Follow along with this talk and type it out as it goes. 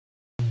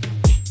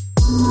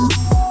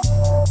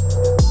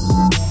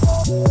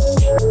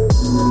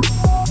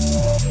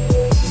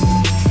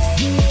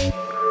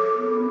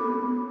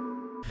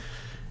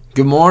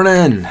Good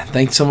morning.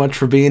 Thanks so much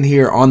for being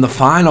here on the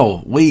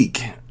final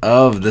week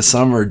of the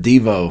summer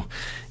Devo.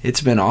 It's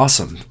been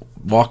awesome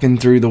walking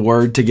through the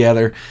Word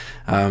together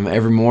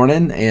every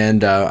morning,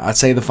 and I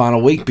say the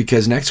final week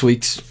because next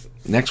week's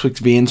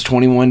begins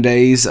 21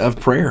 days of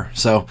prayer.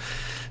 So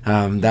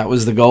that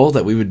was the goal,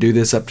 that we would do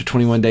this up to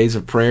 21 days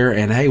of prayer.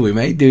 And hey, we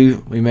may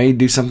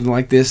do something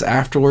like this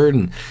afterward.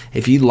 And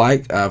if you'd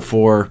like,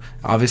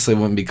 obviously it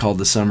wouldn't be called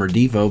the Summer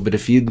Devo, but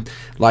if you'd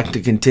like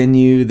to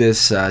continue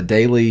this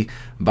daily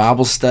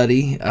Bible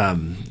study,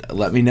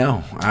 let me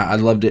know.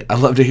 I'd love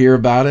to hear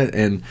about it.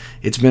 And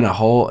it's been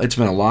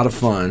a lot of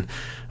fun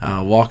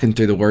walking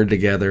through the Word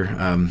together.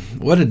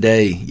 What a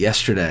day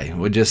yesterday!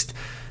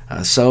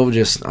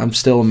 I'm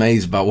still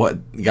amazed by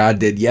what God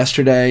did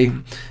yesterday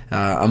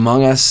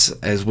among us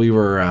as we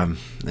were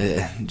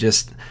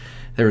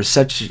there was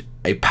such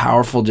a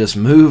powerful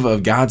move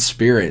of God's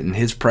Spirit and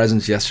His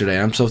presence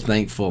yesterday. I'm so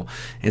thankful.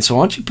 And so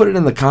why don't you put it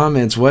in the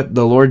comments what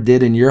the Lord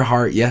did in your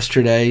heart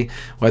yesterday,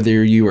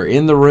 whether you were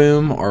in the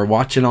room or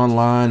watching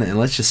online, and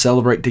let's just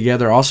celebrate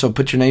together. Also,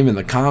 put your name in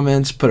the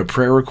comments, put a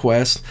prayer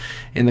request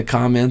in the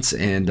comments,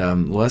 and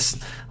let's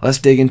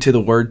dig into the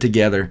Word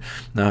together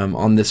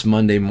on this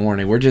Monday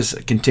morning. We're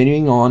just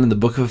continuing on in the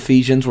book of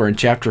Ephesians. We're in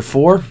chapter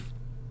 4.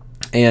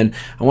 And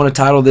I want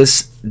to title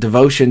this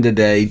devotion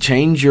today,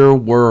 Change Your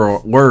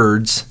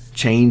Words,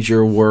 Change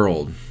Your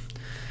World.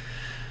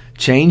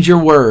 Change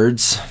your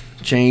words,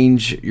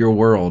 change your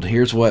world.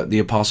 Here's what the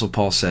Apostle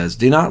Paul says.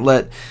 Do not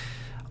let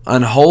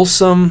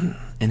unwholesome,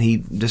 and he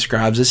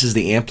describes, this is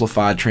the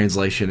Amplified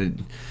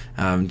translation,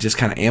 it just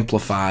kind of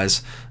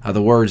amplifies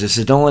the words. It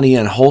says, don't let any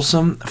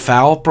unwholesome,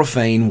 foul,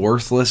 profane,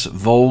 worthless,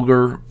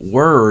 vulgar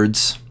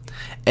words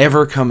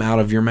ever come out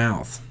of your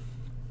mouth.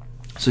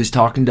 So he's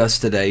talking to us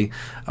today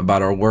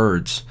about our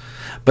words.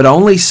 But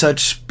only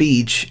such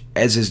speech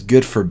as is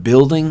good for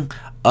building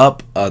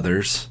up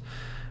others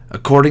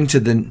according to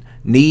the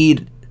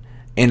need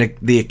and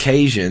the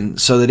occasion,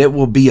 so that it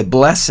will be a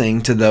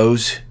blessing to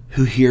those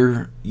who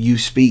hear you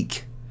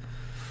speak.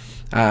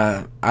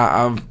 I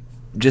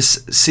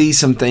just see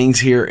some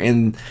things here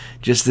in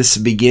just this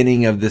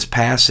beginning of this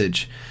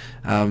passage.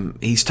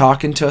 He's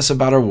talking to us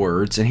about our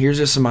words, and here's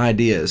just some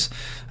ideas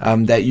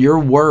that your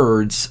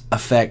words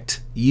affect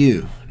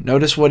you.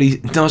 Notice what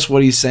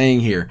he's saying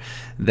here,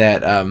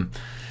 that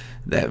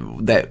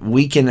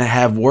we can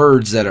have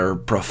words that are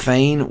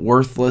profane,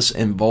 worthless,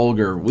 and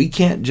vulgar. We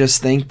can't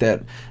just think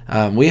that.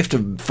 We have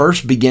to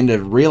first begin to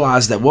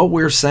realize that what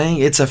we're saying,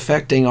 it's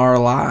affecting our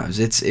lives.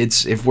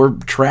 It's if we're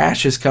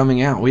trash is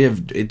coming out.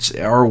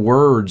 Our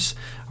words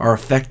are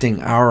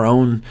affecting our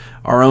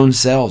own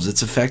selves.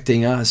 It's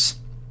affecting us.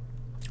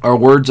 Our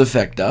words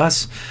affect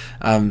us.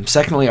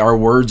 Secondly, our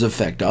words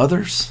affect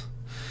others.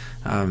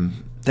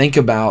 Think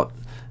about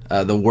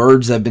the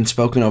words that have been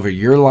spoken over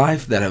your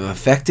life that have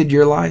affected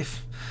your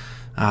life.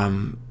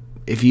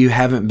 If you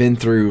haven't been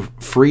through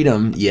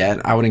Freedom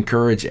yet, I would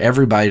encourage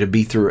everybody to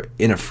be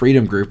in a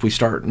Freedom group. We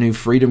start new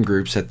Freedom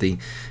groups at the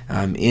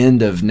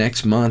end of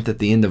next month, at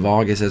the end of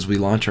August, as we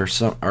launch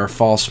our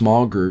fall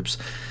small groups.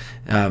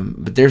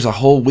 But there's a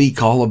whole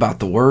week all about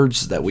the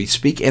words that we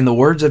speak and the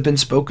words that have been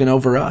spoken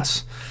over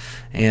us.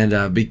 And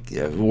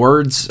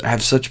words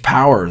have such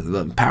power,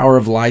 the power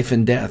of life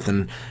and death.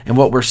 And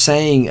what we're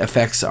saying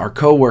affects our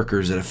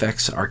coworkers. It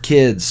affects our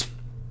kids.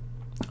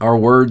 Our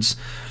words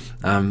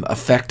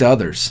affect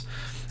others.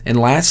 And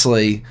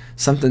lastly,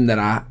 something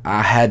that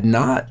I had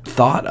not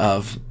thought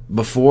of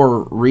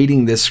before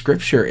reading this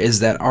scripture is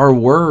that our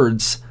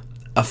words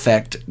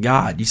affect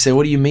God. You say,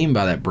 what do you mean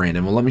by that,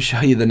 Brandon? Well, let me show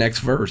you the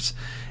next verse.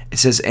 It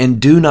says, and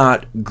do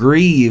not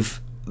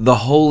grieve the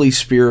Holy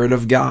Spirit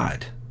of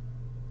God,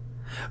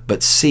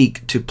 but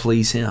seek to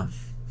please Him.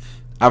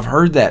 I've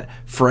heard that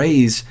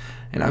phrase,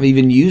 and I've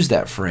even used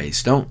that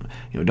phrase.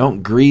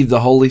 Don't grieve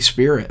the Holy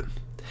Spirit.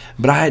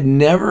 But I had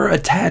never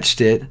attached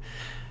it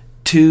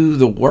to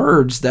the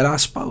words that I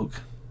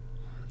spoke.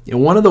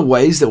 One of the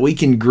ways that we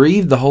can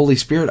grieve the Holy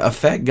Spirit,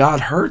 affect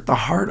God, hurt the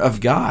heart of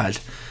God,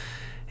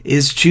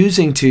 is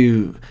choosing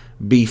to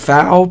be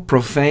foul,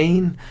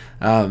 profane,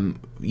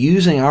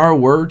 using our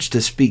words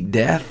to speak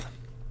death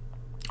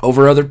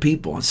over other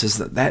people. It says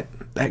that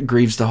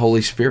grieves the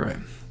Holy Spirit.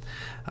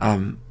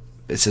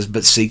 It says,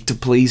 but seek to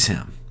please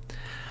Him,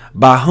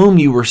 by whom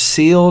you were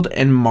sealed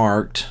and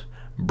marked,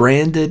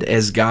 branded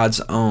as God's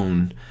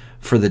own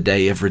for the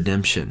day of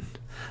redemption,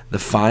 the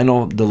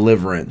final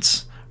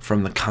deliverance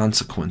from the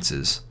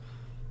consequences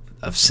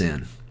of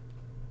sin.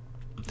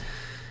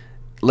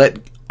 Let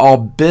all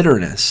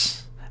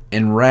bitterness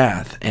and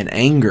wrath and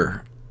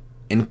anger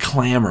and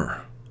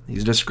clamor.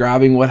 He's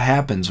describing what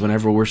happens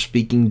whenever we're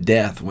speaking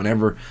death,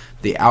 whenever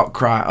the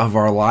outcry of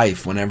our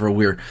life, whenever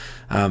we're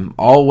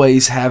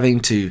always having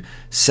to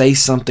say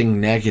something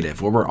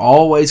negative, where we're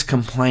always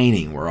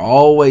complaining, we're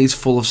always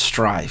full of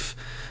strife.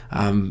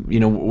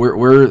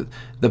 We're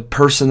the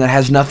person that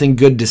has nothing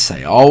good to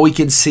say. All we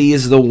can see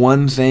is the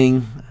one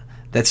thing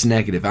that's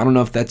negative. I don't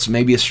know if that's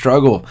maybe a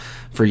struggle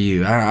for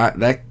you.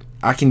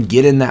 I can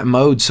get in that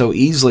mode so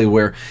easily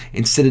where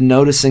instead of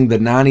noticing the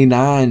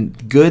 99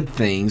 good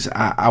things,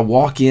 I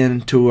walk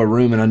into a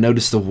room and I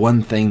notice the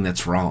one thing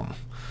that's wrong.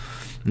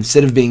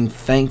 Instead of being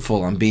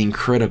thankful, I'm being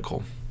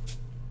critical.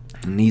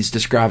 And he's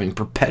describing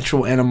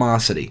perpetual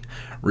animosity,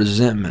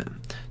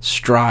 resentment,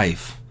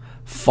 strife,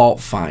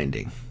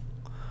 fault-finding,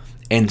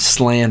 and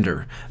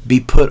slander be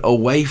put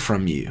away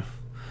from you,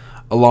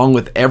 along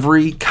with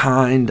every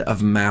kind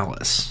of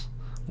malice.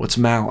 What's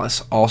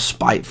malice? All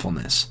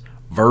spitefulness,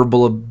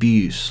 verbal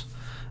abuse,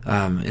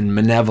 and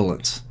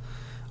malevolence.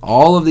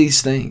 All of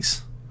these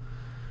things,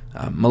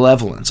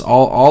 malevolence,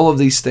 all of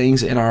these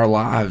things in our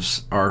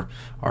lives are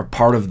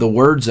part of the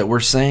words that we're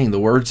saying, the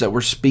words that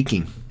we're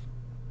speaking.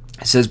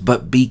 It says,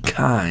 but be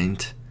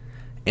kind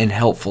and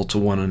helpful to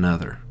one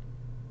another,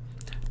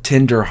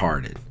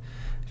 tender-hearted,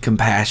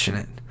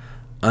 compassionate,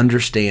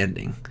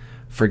 understanding,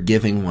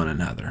 forgiving one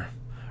another,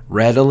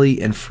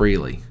 readily and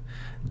freely,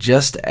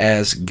 just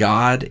as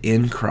God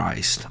in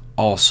Christ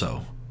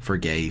also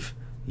forgave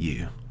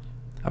you.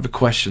 I have a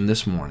question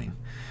this morning.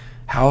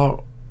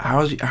 How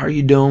are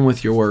you doing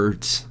with your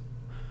words?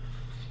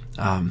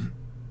 How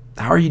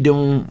are you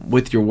doing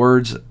with your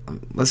words?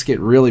 Let's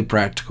get really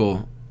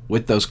practical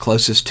with those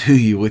closest to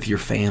you, with your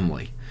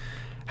family.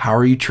 How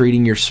are you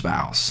treating your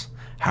spouse?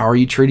 How are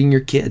you treating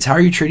your kids? How are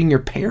you treating your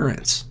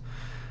parents?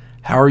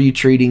 How are you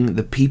treating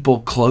the people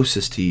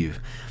closest to you?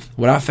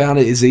 What I found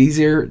it is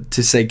easier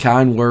to say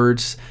kind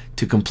words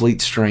to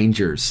complete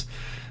strangers,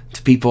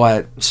 to people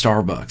at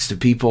Starbucks, to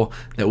people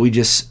that we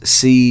just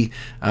see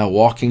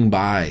walking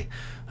by,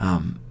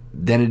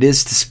 than it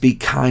is to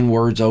speak kind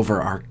words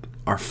over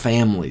our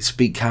families,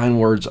 speak kind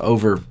words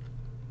over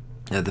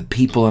the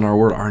people in our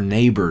world, our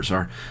neighbors,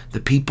 the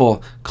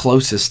people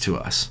closest to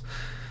us.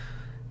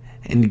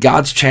 And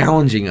God's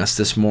challenging us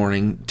this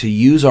morning to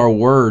use our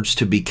words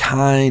to be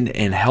kind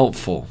and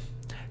helpful,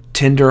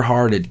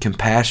 tender-hearted,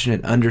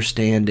 compassionate,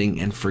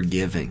 understanding, and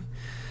forgiving.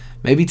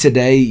 Maybe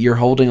today you're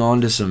holding on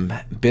to some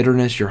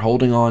bitterness, you're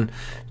holding on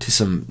to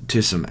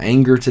some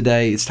anger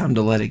today. It's time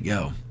to let it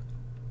go.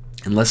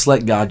 And let's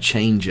let God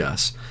change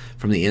us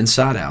from the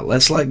inside out.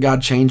 Let's let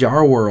God change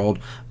our world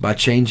by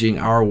changing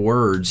our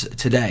words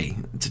today.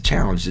 It's a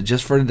challenge.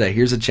 Just for today,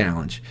 here's a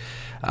challenge.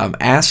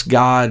 Ask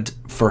God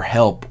for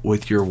help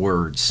with your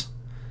words.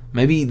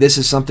 Maybe this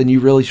is something you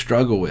really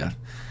struggle with.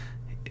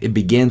 It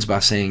begins by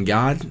saying,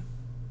 God,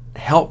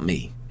 help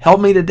me.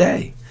 Help me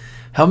today.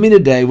 Help me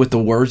today with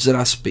the words that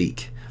I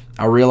speak.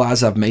 I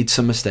realize I've made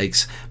some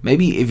mistakes.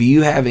 Maybe if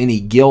you have any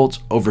guilt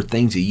over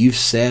things that you've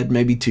said,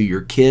 maybe to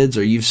your kids,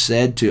 or you've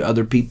said to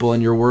other people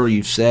in your world,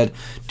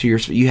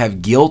 you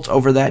have guilt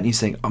over that, and you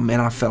think, oh man,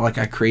 I felt like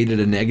I created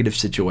a negative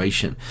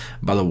situation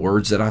by the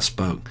words that I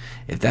spoke.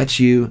 If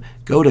that's you,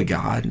 go to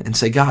God and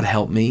say, God,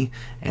 help me,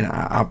 and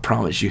I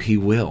promise you He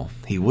will.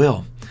 He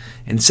will.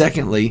 And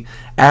secondly,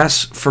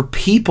 ask for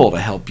people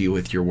to help you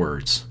with your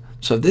words.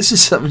 So if this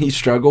is something you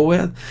struggle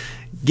with,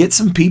 get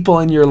some people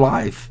in your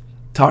life.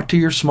 Talk to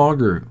your small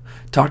group.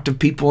 Talk to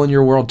people in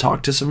your world.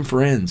 Talk to some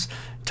friends.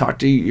 Talk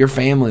to your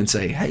family and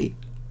say, hey,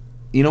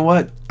 you know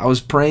what? I was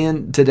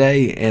praying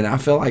today and I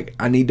feel like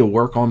I need to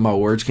work on my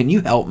words. Can you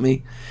help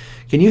me?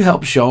 Can you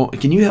help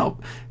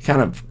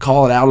kind of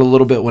call it out a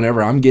little bit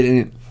whenever I'm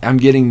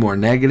getting more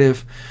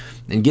negative?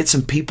 And get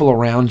some people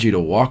around you to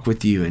walk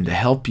with you and to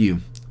help you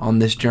on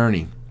this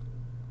journey.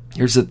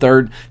 Here's the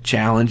third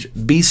challenge.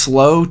 Be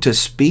slow to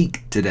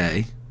speak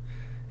today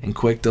and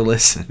quick to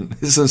listen.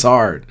 This is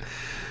hard.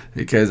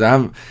 Because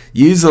I'm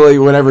usually,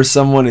 whenever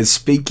someone is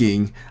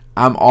speaking,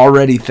 I'm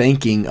already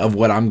thinking of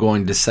what I'm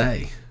going to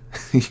say.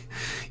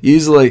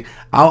 Usually,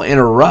 I'll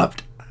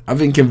interrupt. I've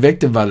been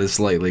convicted by this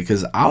lately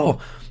because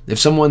if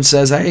someone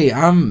says, "Hey,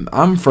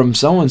 I'm from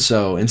so and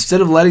so,"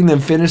 instead of letting them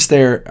finish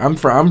their I'm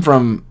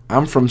from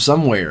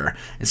somewhere,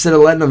 instead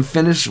of letting them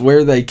finish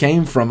where they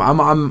came from,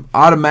 I'm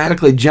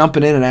automatically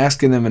jumping in and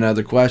asking them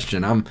another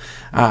question. I'm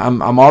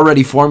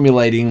already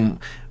formulating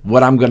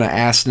what I'm going to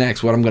ask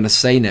next, what I'm going to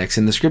say next.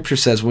 And the scripture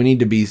says we need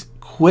to be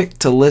quick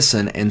to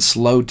listen and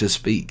slow to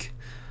speak.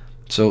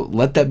 So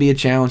let that be a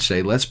challenge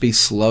today. Let's be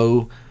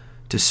slow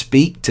to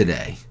speak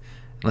today.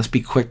 Let's be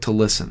quick to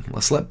listen.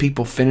 Let's let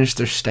people finish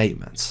their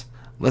statements.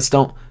 Let's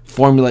don't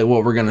formulate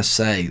what we're going to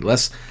say.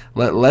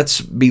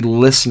 Let's be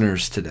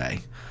listeners today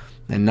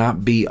and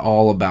not be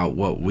all about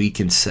what we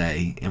can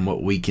say and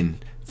what we can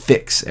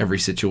fix every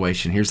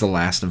situation. Here's the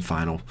last and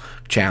final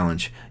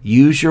challenge.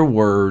 Use your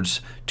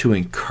words to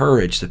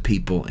encourage the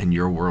people in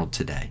your world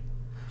today.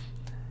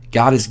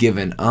 God has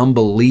given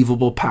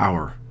unbelievable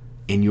power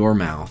in your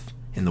mouth,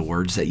 in the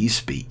words that you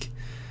speak.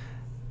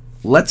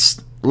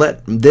 Let's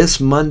let this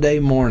Monday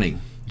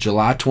morning,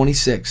 July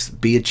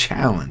 26th, be a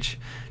challenge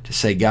to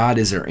say, God,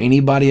 is there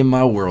anybody in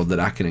my world that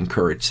I can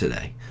encourage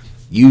today?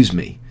 Use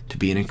me to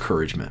be an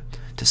encouragement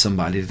to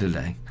somebody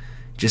today.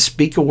 Just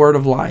speak a word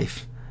of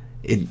life.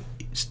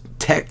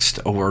 Text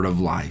a word of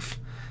life.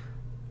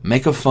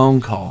 Make a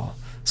phone call.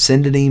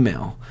 Send an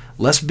email.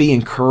 Let's be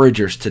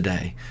encouragers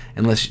today.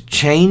 And let's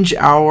change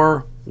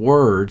our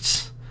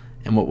words.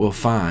 And what we'll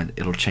find,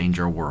 it'll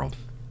change our world.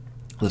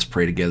 Let's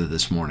pray together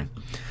this morning.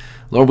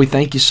 Lord, we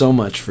thank you so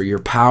much for your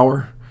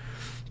power.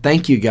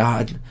 Thank you,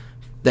 God,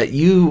 that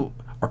you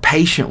are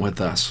patient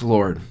with us,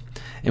 Lord.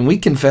 And we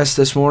confess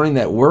this morning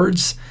that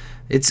words,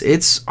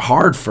 it's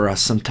hard for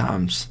us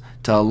sometimes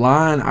to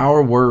align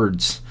our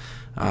words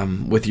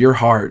with your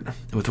heart,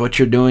 with what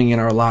you're doing in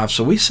our lives.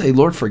 So we say,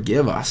 Lord,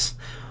 forgive us.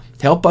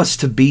 Help us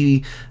to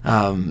be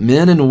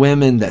men and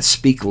women that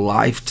speak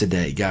life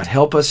today, God.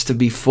 Help us to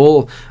be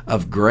full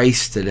of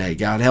grace today,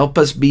 God. Help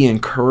us be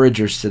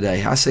encouragers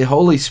today. I say,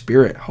 Holy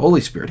Spirit,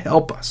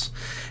 help us.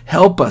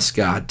 Help us,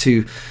 God,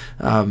 to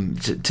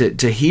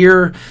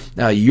hear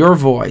your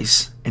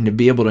voice and to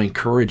be able to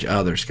encourage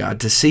others, God,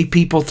 to see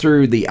people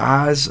through the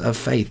eyes of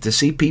faith, to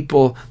see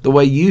people the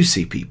way you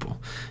see people.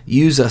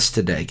 Use us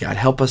today, God.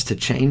 Help us to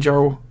change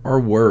our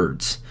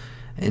words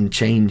and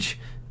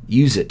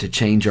use it to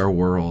change our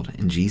world.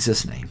 In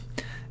Jesus' name,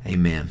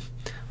 amen.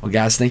 Well,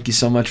 guys, thank you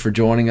so much for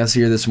joining us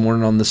here this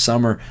morning on the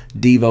Summer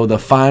Devo, the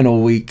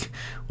final week.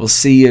 We'll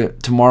see you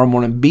tomorrow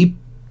morning. Be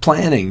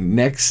planning.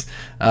 Next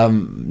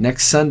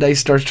Sunday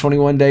starts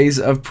 21 days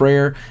of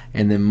prayer,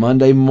 and then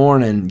Monday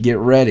morning, get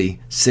ready,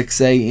 6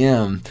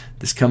 a.m.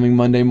 This coming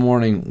Monday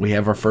morning, we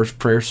have our first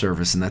prayer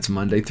service, and that's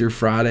Monday through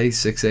Friday,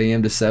 6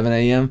 a.m. to 7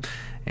 a.m.,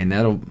 and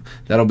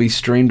that'll be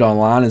streamed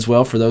online as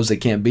well for those that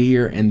can't be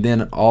here. And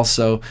then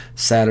also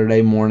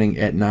Saturday morning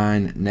at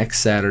 9 next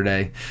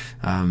Saturday.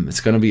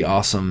 It's going to be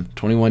awesome.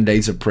 21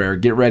 days of prayer.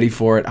 Get ready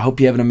for it. I hope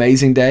you have an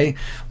amazing day.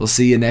 We'll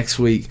see you next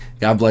week.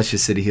 God bless you,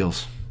 City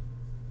Hills.